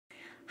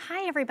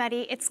Hi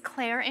everybody, it's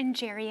Claire and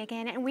Jerry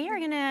again, and we are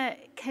going to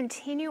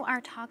continue our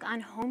talk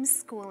on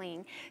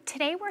homeschooling.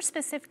 Today we're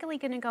specifically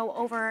going to go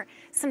over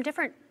some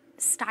different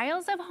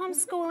styles of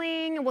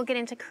homeschooling. We'll get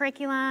into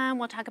curriculum,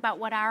 we'll talk about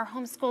what our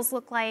homeschools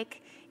look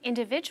like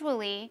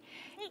individually.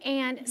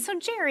 And so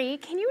Jerry,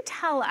 can you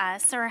tell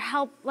us or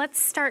help, let's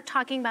start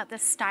talking about the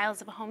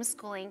styles of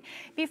homeschooling.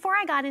 Before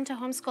I got into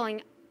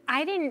homeschooling,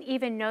 I didn't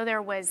even know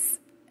there was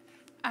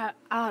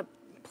a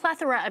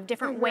plethora of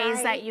different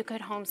ways that you could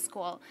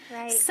homeschool.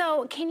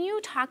 So can you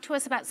talk to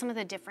us about some of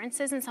the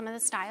differences in some of the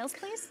styles,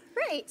 please?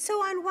 Right. So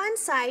on one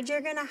side,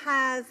 you're going to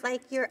have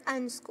like your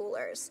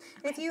unschoolers.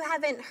 And if you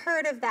haven't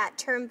heard of that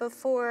term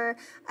before,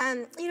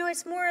 you know,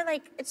 it's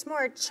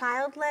more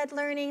child-led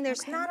learning.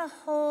 There's not a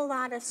whole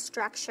lot of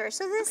structure.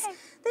 So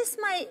this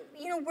might,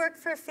 you know, work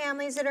for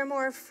families that are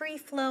more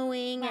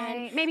free-flowing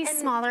and maybe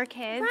smaller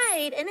kids.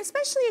 Right. And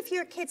especially if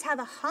your kids have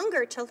a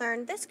hunger to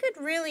learn, this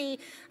could really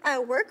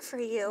work for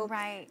you.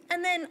 Right.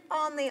 And then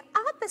on the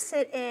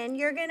opposite end,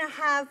 you're going to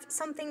have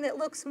something that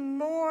looks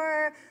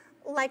more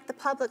like the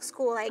public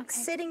school, like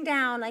sitting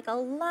down, like a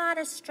lot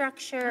of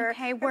structure.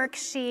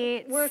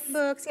 Worksheets.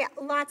 Workbooks,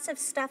 lots of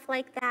stuff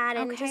like that.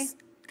 And just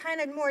kind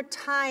of more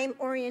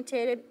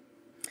time-oriented. It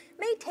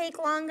may take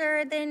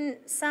longer than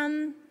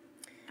some.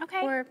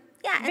 Or,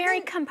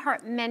 very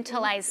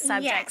compartmentalized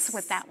subjects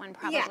with that one,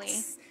 probably.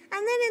 Yes.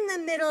 And then in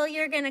the middle,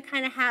 you're going to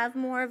kind of have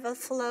more of a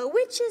flow,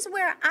 which is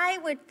where I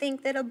would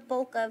think that a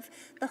bulk of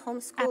the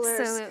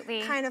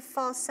homeschoolers kind of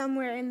fall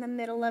somewhere in the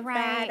middle of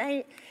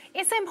that.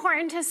 It's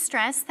important to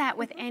stress that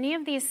with any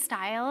of these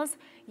styles,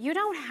 you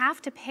don't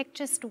have to pick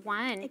just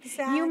one.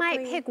 You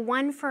might pick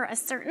one for a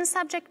certain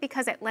subject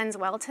because it lends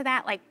well to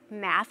that, like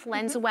math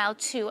lends well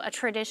to a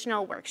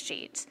traditional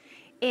worksheet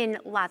in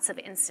lots of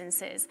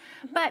instances.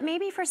 But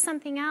maybe for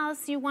something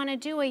else, you want to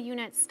do a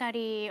unit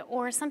study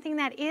or something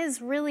that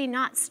is really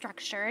not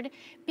structured,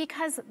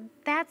 because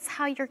that's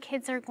how your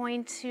kids are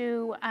going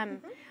to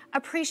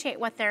appreciate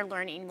what they're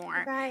learning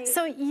more.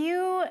 So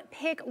you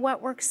pick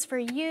what works for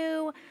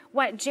you.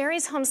 What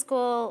Jerry's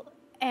homeschool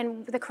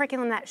and the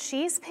curriculum that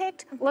she's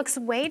picked looks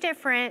way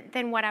different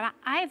than what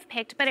I've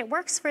picked, but it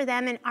works for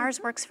them and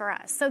ours works for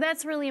us. So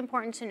that's really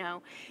important to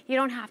know. You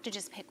don't have to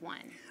just pick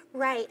one.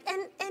 Right,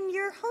 and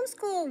your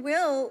homeschool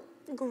will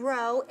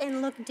grow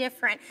and look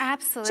different.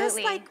 Absolutely.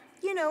 Just like,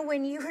 you know,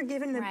 when you were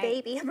given the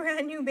baby, a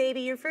brand new baby,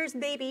 your first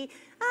baby,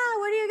 what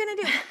are you going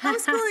to do?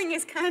 Homeschooling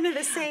is kind of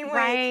the same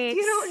way.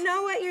 You don't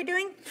know what you're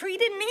doing. We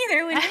didn't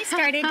either when we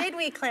started, did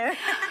we, Claire?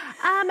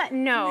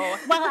 No.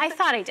 Well, I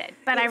thought I did,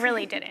 but I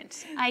really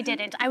didn't. I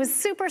didn't. I was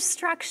super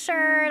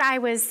structured. I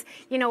was,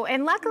 you know,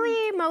 and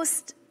luckily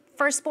most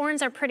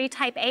firstborns are pretty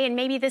type A, and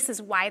maybe this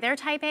is why they're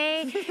type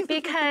A,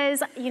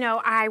 because, you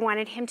know, I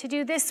wanted him to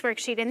do this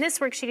worksheet and this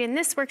worksheet and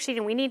this worksheet,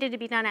 and we needed to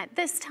be done at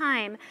this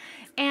time.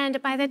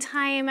 And by the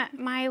time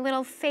my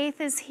little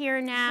Faith is here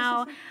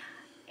now,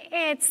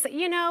 it's,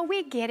 you know,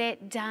 we get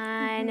it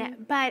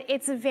done, but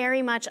it's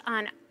very much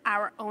on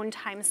our own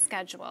time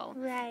schedule.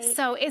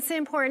 So it's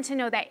important to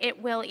know that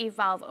it will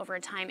evolve over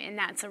time, and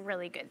that's a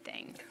really good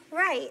thing.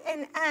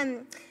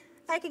 And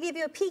I could give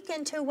you a peek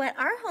into what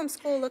our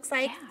homeschool looks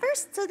like.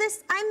 First, so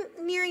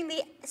I'm nearing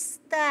the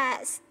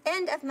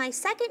end of my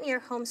second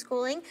year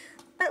homeschooling,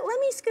 but let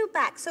me scoot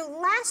back. So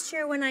last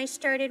year when I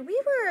started,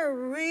 we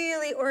were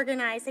really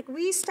organized. Like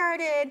we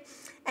started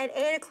at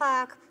 8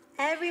 o'clock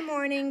every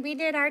morning. We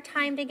did our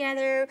time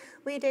together.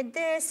 We did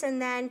this,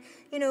 and then,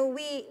 you know,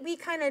 we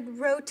kind of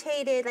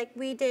rotated, like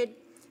we did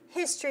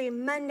history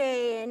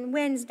Monday and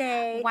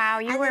Wednesday. Wow,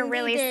 you were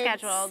really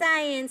scheduled.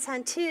 Science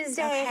on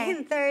Tuesday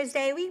and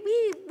Thursday.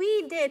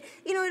 We did,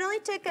 you know, it only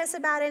took us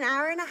about an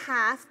hour and a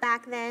half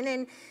back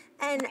then,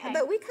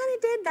 but we kind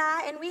of did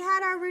that, and we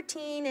had our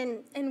routine,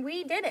 and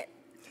we did it.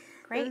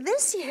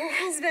 This year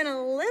has been a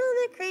little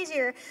bit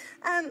crazier.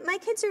 My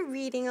kids are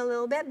reading a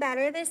little bit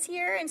better this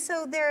year, and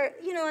so they're,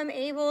 you know, I'm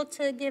able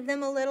to give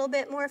them a little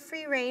bit more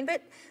free rein,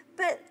 but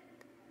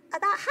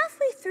about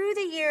halfway through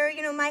the year,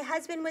 you know, my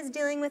husband was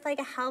dealing with like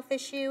a health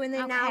issue, and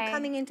then now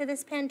coming into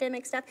this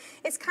pandemic stuff,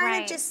 it's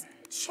kind of just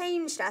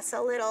changed us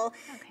a little,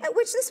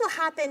 which this will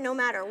happen no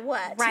matter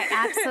what.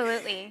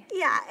 Absolutely.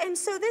 And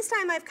so this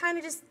time I've kind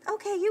of just,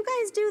 okay, you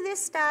guys do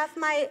this stuff.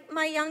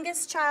 My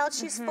youngest child,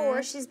 she's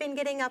 4, she's been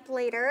getting up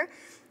later.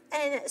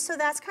 And so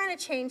that's kind of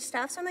changed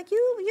stuff. So I'm like,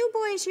 you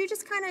boys, you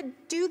just kind of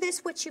do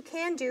this, what you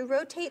can do,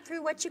 rotate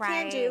through what you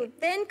can do,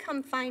 then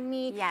come find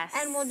me,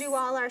 and we'll do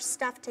all our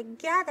stuff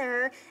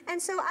together. And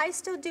so I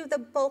still do the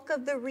bulk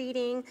of the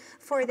reading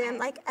for them,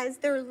 like as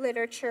their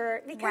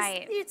literature,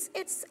 because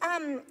it's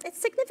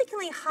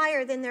significantly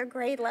higher than their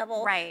grade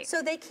level.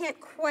 So they can't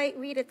quite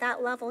read at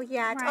that level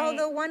yet,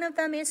 although one of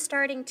them is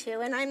starting to,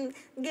 and I'm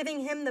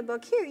giving him the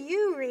book, here,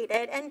 you read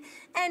it.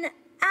 And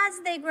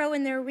as they grow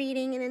in their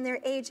reading and in their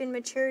age and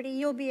maturity,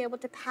 you'll be able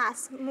to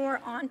pass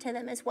more on to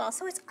them as well.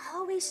 So it's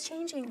always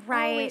changing.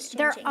 Right. Always changing.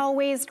 They're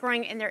always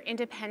growing in their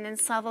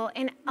independence level.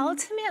 And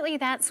ultimately,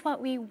 that's what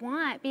we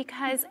want,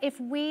 because if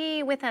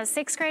we, with a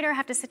sixth grader,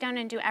 have to sit down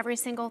and do every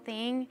single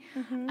thing,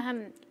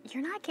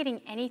 you're not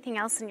getting anything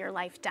else in your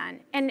life done.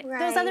 And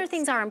those other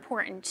things are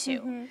important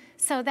too.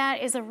 So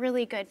that is a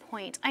really good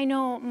point. I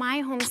know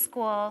my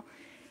homeschool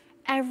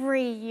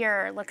every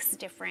year looks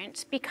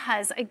different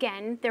because,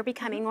 again, they're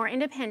becoming more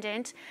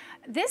independent.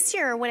 This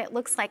year, what it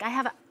looks like, I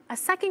have a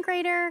second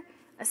grader,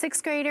 a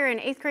sixth grader, an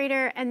eighth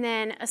grader, and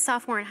then a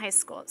sophomore in high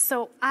school.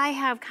 So I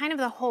have kind of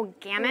the whole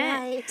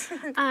gamut.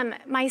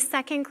 My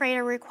second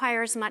grader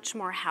requires much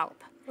more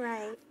help.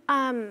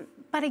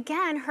 But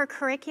again, her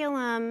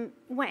curriculum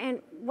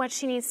and what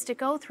she needs to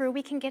go through,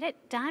 we can get it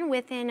done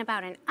within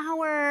about an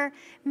hour.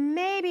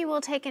 Maybe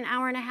we'll take an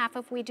hour and a half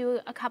if we do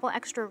a couple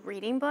extra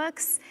reading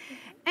books.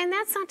 And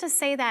that's not to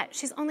say that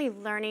she's only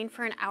learning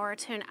for an hour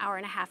to an hour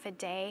and a half a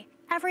day.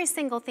 Every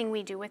single thing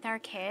we do with our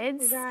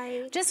kids,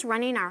 just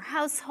running our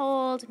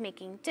household,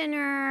 making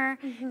dinner,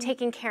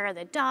 taking care of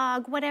the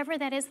dog, whatever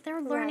that is,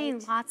 they're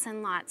learning lots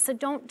and lots. So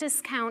don't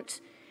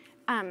discount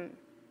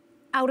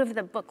out of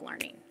the book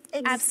learning.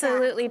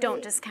 Absolutely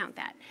don't discount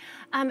that.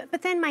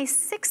 But then my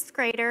sixth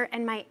grader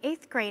and my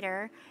eighth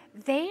grader,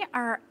 they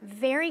are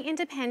very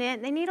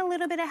independent. They need a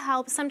little bit of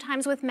help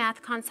sometimes with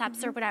math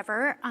concepts or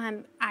whatever.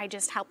 I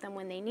just help them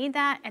when they need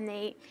that, and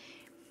they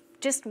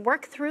just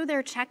work through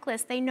their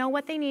checklist. They know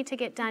what they need to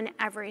get done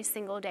every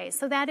single day.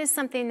 So that is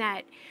something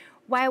that,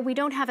 while we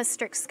don't have a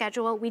strict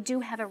schedule, we do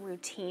have a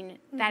routine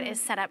that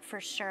is set up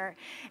for sure.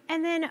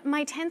 And then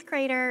my 10th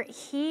grader,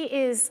 he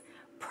is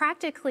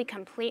practically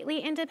completely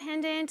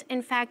independent.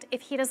 In fact,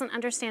 if he doesn't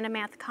understand a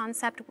math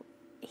concept,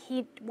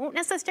 he won't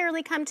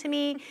necessarily come to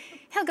me.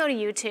 He'll go to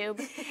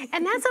YouTube.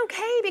 And that's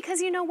okay,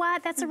 because you know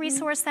what? That's a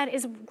resource that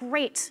is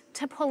great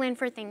to pull in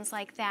for things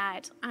like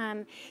that.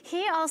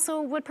 He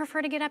also would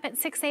prefer to get up at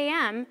 6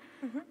 a.m.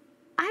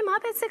 I'm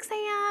up at 6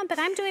 a.m., but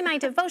I'm doing my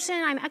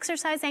devotion, I'm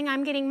exercising,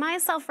 I'm getting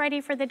myself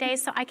ready for the day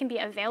so I can be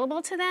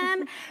available to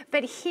them.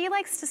 But he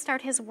likes to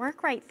start his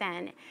work right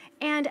then.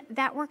 And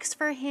that works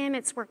for him.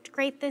 It's worked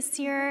great this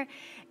year.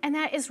 And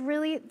that is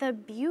really the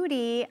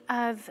beauty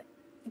of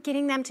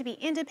getting them to be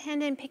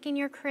independent, picking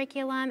your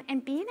curriculum,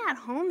 and being at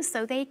home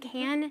so they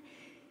can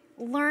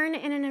learn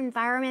in an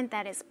environment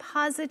that is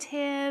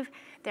positive,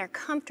 they're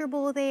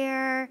comfortable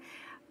there.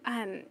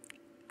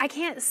 I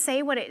can't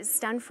say what it's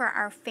done for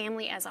our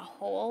family as a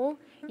whole.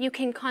 You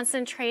can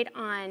concentrate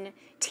on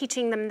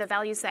teaching them the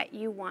values that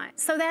you want.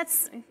 So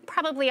that's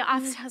probably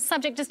off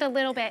subject just a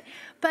little bit,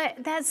 but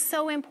that's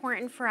so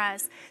important for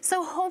us.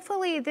 So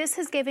hopefully this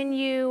has given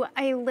you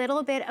a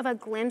little bit of a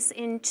glimpse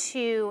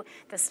into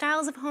the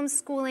styles of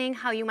homeschooling,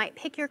 how you might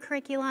pick your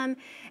curriculum,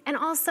 and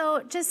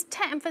also just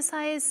to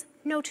emphasize,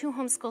 no two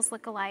homeschools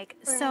look alike.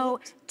 So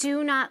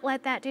do not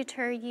let that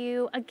deter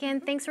you. Again,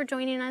 thanks for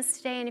joining us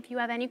today. And if you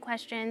have any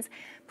questions,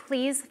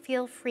 please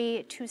feel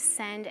free to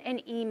send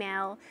an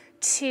email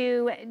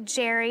to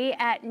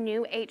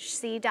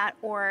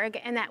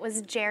jerry@newhc.org. And that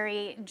was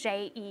Jerry,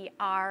 Jerrie,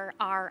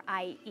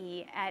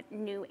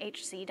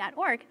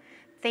 @newhc.org.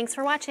 Thanks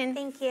for watching.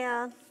 Thank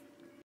you.